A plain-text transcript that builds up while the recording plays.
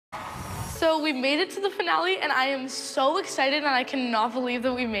So we made it to the finale, and I am so excited, and I cannot believe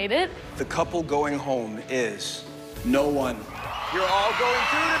that we made it. The couple going home is no one. You're all going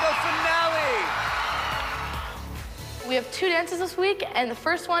through to the finale. We have 2 dances this week, and the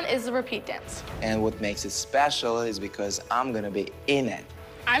first one is the repeat dance. And what makes it special is because I'm gonna be in it.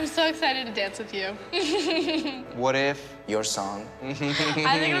 I'm so excited to dance with you. What if your song? I think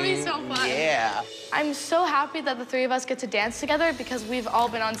it'll be so fun. Yeah. I'm so happy that the 3 of us get to dance together because we've all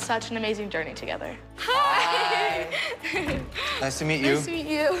been on such an amazing journey together. Hi! Nice to meet you. Nice to meet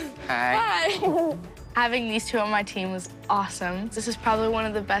you. Hi. Hi. Having these 2 on my team was awesome. This is probably one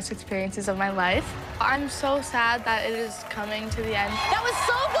of the best experiences of my life. I'm so sad that it is coming to the end. That was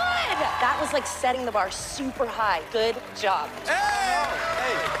so good! That was like setting the bar super high. Good job.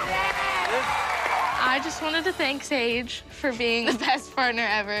 I just wanted to thank Sage for being the best partner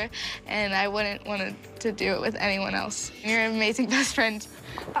ever, and I wouldn't want to do it with anyone else. You're an amazing best friend.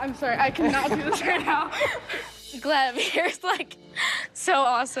 I'm sorry, I cannot do this right now. Gleb, you're like so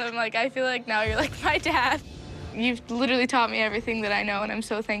awesome. Like, I feel like now you're like my dad. You've literally taught me everything that I know, and I'm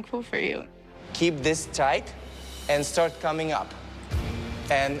so thankful for you. Keep this tight and start coming up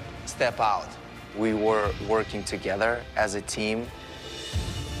and step out. We were working together as a team,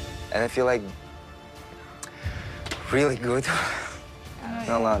 and I feel like really good.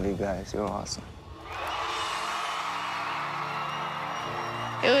 I love you guys. You're awesome.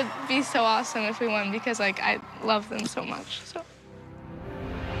 It would be so awesome if we won because, like, I love them so much. So.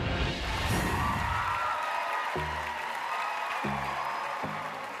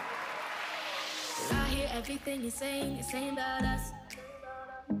 I hear everything you're saying about us.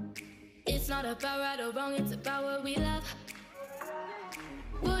 It's not about right or wrong, it's about what we love.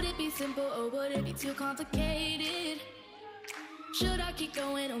 Would it be simple or would it be too complicated? Should I keep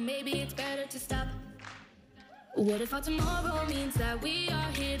going or maybe it's better to stop? What if our tomorrow means that we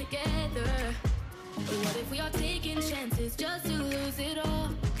are here together? Or what if we are taking chances just to lose it all?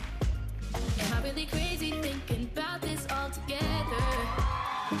 Am I really crazy thinking about this all together?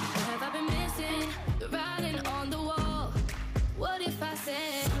 Or have I been missing the writing on the wall? What if I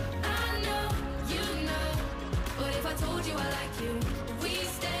said, I know, you know? What if I told you I like you? We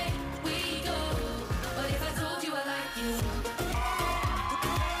stay, we go. What if I told you I like you?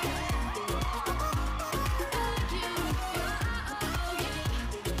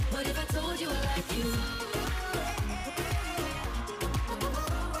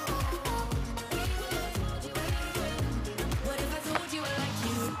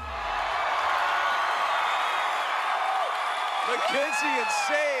 Mackenzie and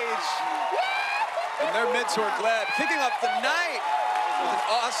Sage and their mentor Gleb kicking off the night with an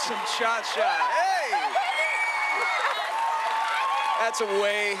awesome cha-cha. Hey! That's a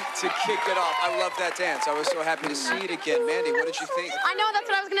way to kick it off. I love that dance. I was so happy to see it again. Mandy, what did you think? I know, that's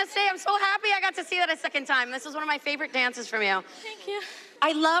what I was gonna say. I'm so happy I got to see that a second time. This is one of my favorite dances from you. Thank you.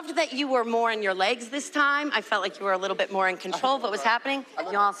 I loved that you were more in your legs this time. I felt like you were a little bit more in control of what was happening.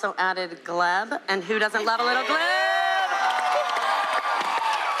 You also added Gleb, and who doesn't love a little Gleb?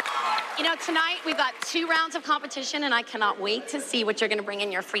 You know, tonight we've got 2 rounds of competition, and I cannot wait to see what you're gonna bring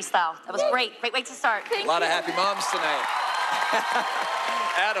in your freestyle. That was great. Great way to start. A lot of happy moms tonight.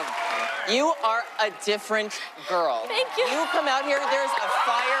 Adam. You are a different girl. Thank you. You come out here, there's a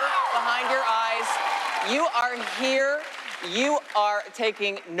fire behind your eyes. You are here. You are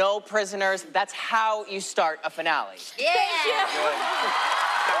taking no prisoners. That's how you start a finale. Yeah.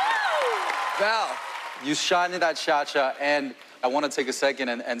 Val. You shine in that cha-cha, and I want to take a second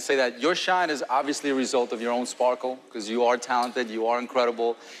and say that your shine is obviously a result of your own sparkle, because you are talented, you are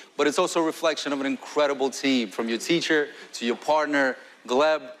incredible, but it's also a reflection of an incredible team, from your teacher to your partner,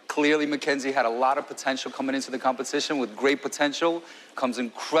 Gleb. Clearly, Mackenzie had a lot of potential coming into the competition. With great potential comes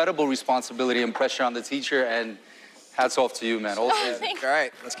incredible responsibility and pressure on the teacher, and hats off to you, man. All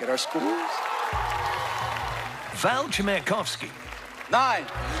right, let's get our scores. Val Chmerkovsky. 9.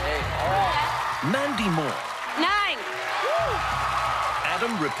 Mandy Moore. 9.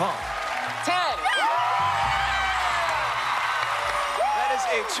 Adam Rippon. 10. That is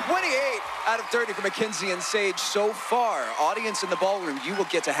a 28 out of 30 for Mackenzie and Sage so far. Audience in the ballroom, you will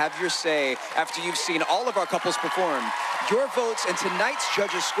get to have your say after you've seen all of our couples perform. Your votes and tonight's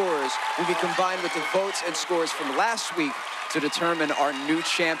judges' scores will be combined with the votes and scores from last week to determine our new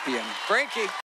champion. Frankie.